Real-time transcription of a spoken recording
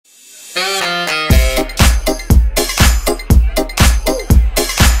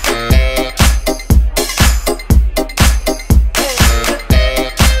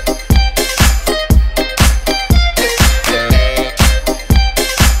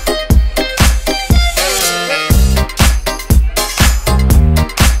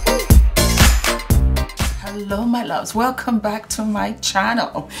loves, welcome back to my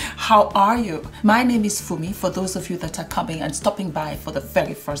channel. How are you? My name is Fumi. For those of you that are coming and stopping by for the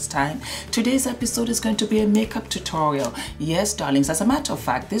very first time, today's episode is going to be a makeup tutorial. Yes, darlings, as a matter of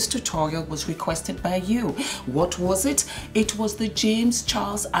fact, this tutorial was requested by you. What was it? It was the James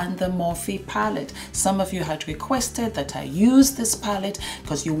Charles and the Morphe palette. Some of you had requested that I use this palette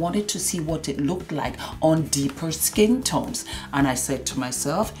because you wanted to see what it looked like on deeper skin tones. And I said to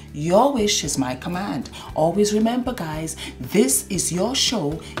myself, your wish is my command. Always remember, guys, this is your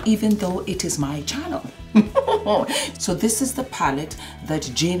show, even though it is my channel. So this is the palette that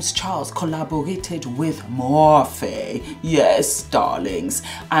James Charles collaborated with Morphe. Yes, darlings.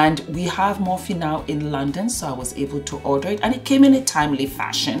 And we have Morphe now in London, so I was able to order it, and it came in a timely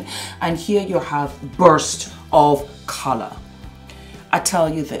fashion. And here you have burst of color. I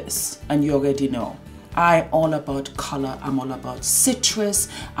tell you this, and you already know, I'm all about color. I'm all about citrus.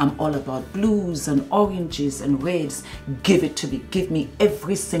 I'm all about blues and oranges and reds. Give it to me. Give me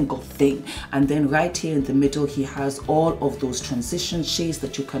every single thing. And then right here in the middle, he has all of those transition shades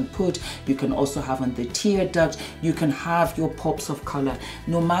that you can put. You can also have on the tear duct. You can have your pops of color.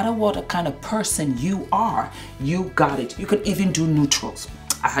 No matter what kind of person you are, you got it. You can even do neutrals.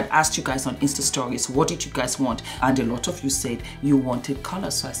 I had asked you guys on Insta stories, what did you guys want? And a lot of you said you wanted color.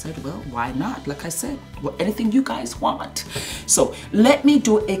 So I said, well, why not? Like I said, well, anything you guys want. So let me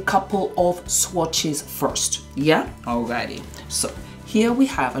do a couple of swatches first. Yeah? Alrighty. So here we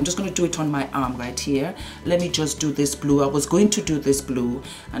have, I'm just going to do it on my arm right here. Let me just do this blue. I was going to do this blue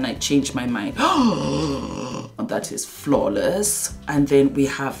and I changed my mind. That is flawless. And then we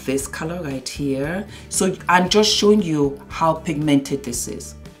have this color right here. So I'm just showing you how pigmented this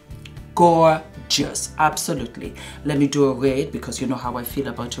is. Gorgeous, absolutely. Let me do a red because you know how I feel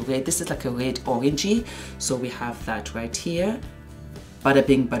about a red. This is like a red orangey. So we have that right here. Bada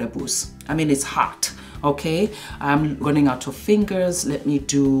bing, bada boos. I mean, it's hot. Okay, I'm running out of fingers. Let me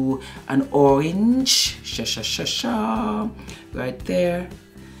do an orange, right there.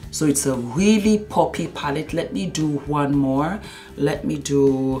 So it's a really poppy palette. Let me do one more. Let me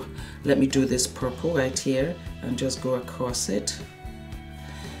do this purple right here and just go across it.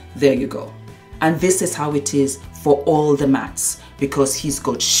 There you go. And this is how it is for all the mattes, because he's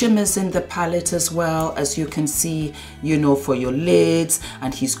got shimmers in the palette as well, as you can see, you know, for your lids.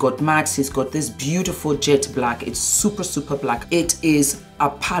 And he's got mattes. He's got this beautiful jet black. It's super, super black. It is a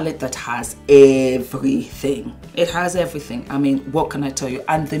palette that has everything. It has everything. I mean, what can I tell you?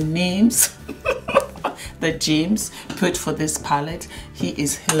 And the names that James put for this palette, he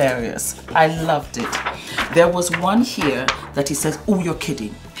is hilarious. I loved it. There was one here that he says, oh, you're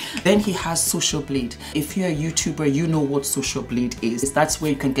kidding. Then he has Social Blade. If you're a YouTuber, you know what Social Blade is. That's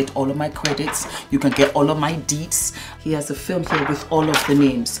where you can get all of my credits. You can get all of my deets. He has a film here with all of the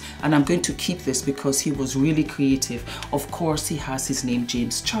names. And I'm going to keep this because he was really creative. Of course, he has his name,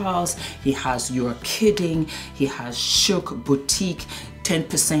 James Charles. He has You're Kidding. He has Shook Boutique.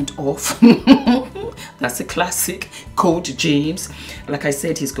 10% off. That's a classic. Code James. Like I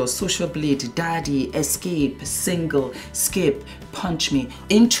said, he's got Social Blade, Daddy, Escape, Single, Skip, Punch Me.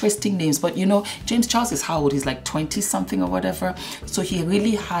 Interesting names, but you know, James Charles is how old? He's like 20 something or whatever. So he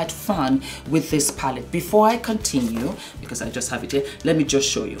really had fun with this palette. Before I continue, because I just have it here, let me just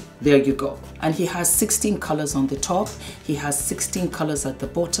show you. There you go. And he has 16 colors on the top. He has 16 colors at the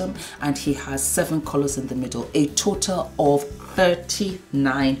bottom, and he has 7 colors in the middle. A total of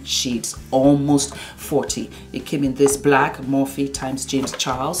 39 shades, almost 40. It came in this black, Morphe times James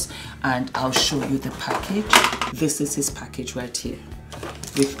Charles, and I'll show you the package. This is his package right here,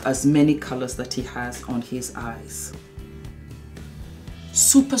 with as many colors that he has on his eyes.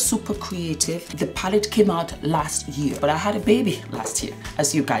 Super, super creative. The palette came out last year, but I had a baby last year,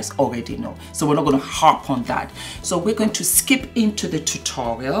 as you guys already know. So we're not going to harp on that. So we're going to skip into the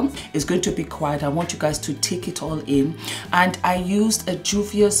tutorial. It's going to be quiet. I want you guys to take it all in. And I used a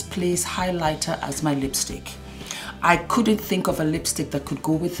Juvia's Place highlighter as my lipstick. I couldn't think of a lipstick that could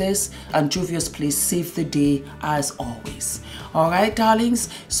go with this, and Juvia's Place saved the day as always. All right, darlings.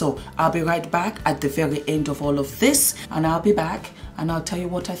 So I'll be right back at the very end of all of this, and I'll be back and I'll tell you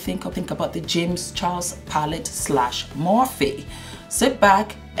what I think about the James Charles palette / Morphe. Sit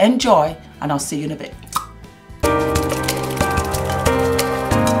back, enjoy, and I'll see you in a bit.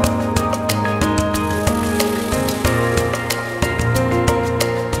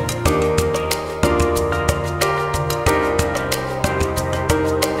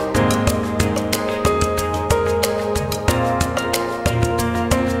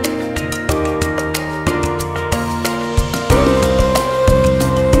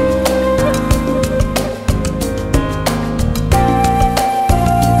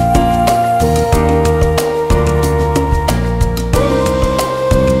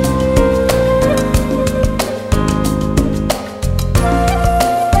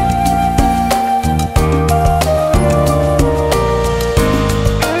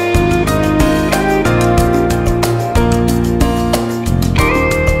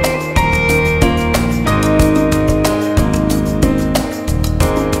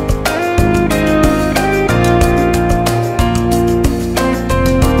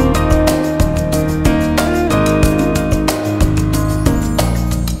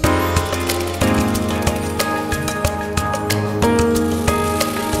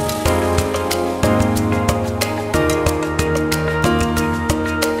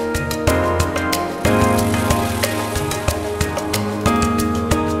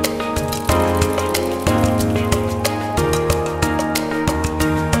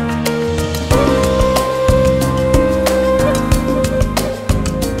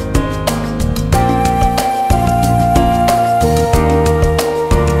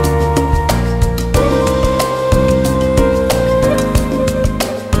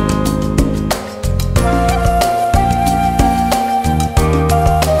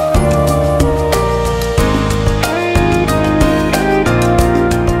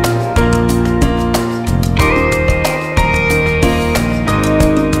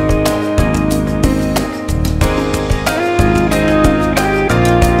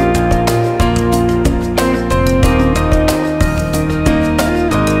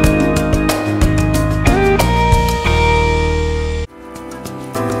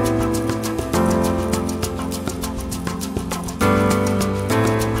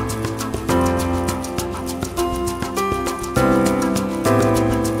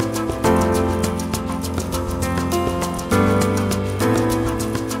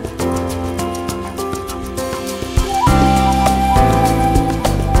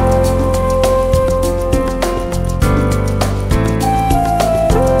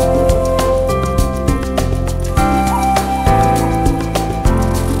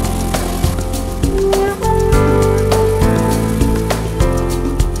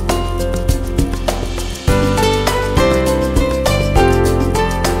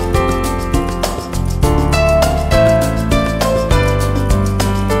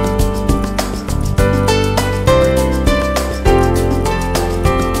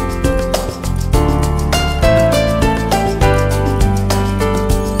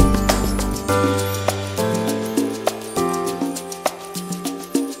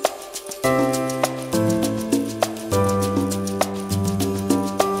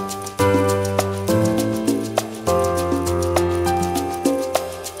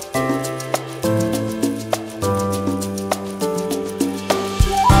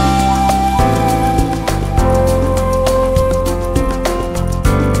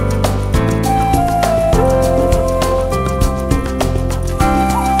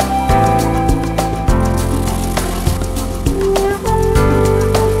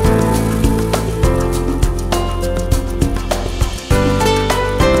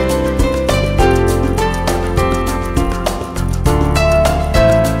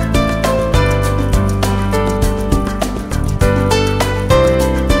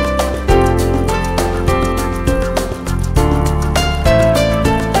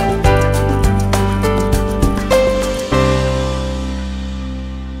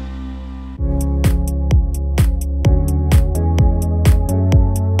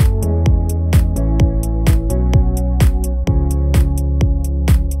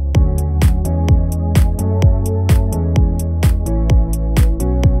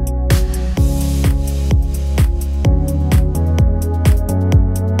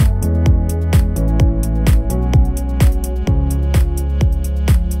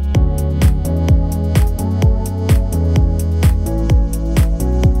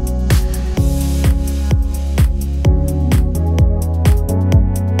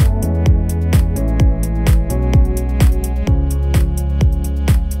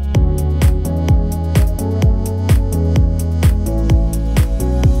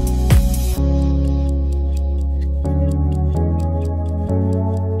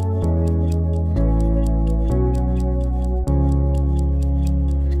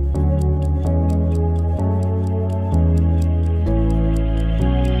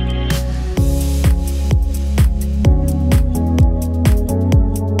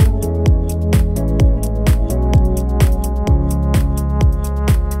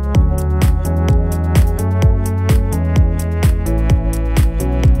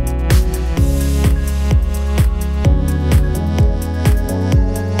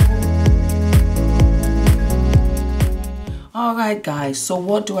 right, guys, so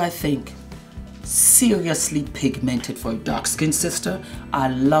what do I think? Seriously pigmented for a dark skinned sister. I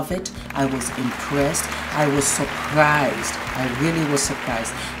love it. I was impressed. I was surprised. I really was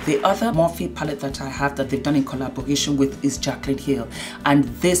surprised. The other Morphe palette that I have that they've done in collaboration with is Jaclyn Hill, and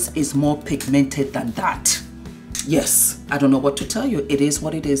this is more pigmented than that. Yes, I don't know what to tell you. It is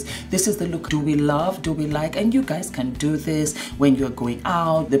what it is. This is the look do we love, do we like, and you guys can do this when you're going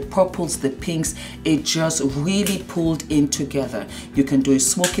out. The purples, the pinks, it just really pulled in together. You can do a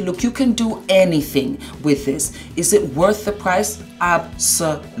smoky look. You can do anything with this. Is it worth the price?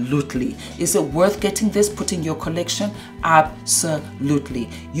 Absolutely. Is it worth getting this, put in your collection? Absolutely.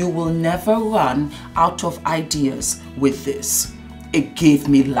 You will never run out of ideas with this. It gave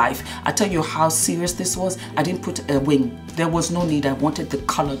me life. I tell you how serious this was. I didn't put a wing. There was no need. I wanted the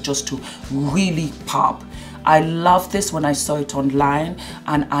color just to really pop. I love this when I saw it online,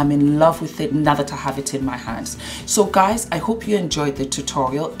 and I'm in love with it now that I have it in my hands. So guys, I hope you enjoyed the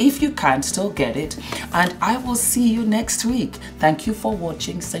tutorial. If you can, still get it, and I will see you next week. Thank you for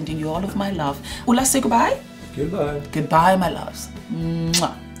watching. Sending you all of my love. Will I say goodbye? Goodbye. Goodbye, my loves.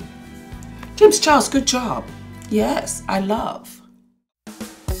 Mwah. James Charles, good job. Yes, I love.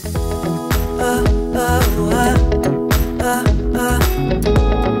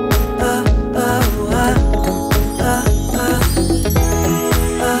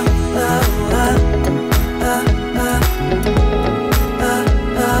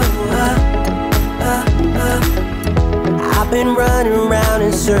 I've been running around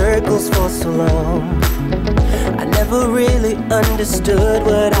in circles for so long. I never really understood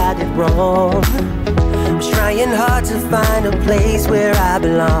what I did wrong. I was trying hard to find a place where I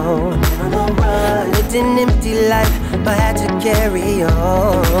belong. I lived an empty life, but had to carry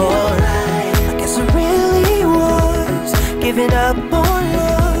on. I guess I really was giving up on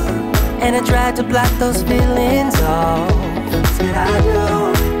love, and I tried to block those feelings off. Said I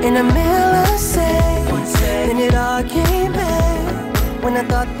know in a millisecond, then it all came back when I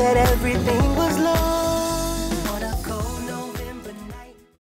thought that everything was lost.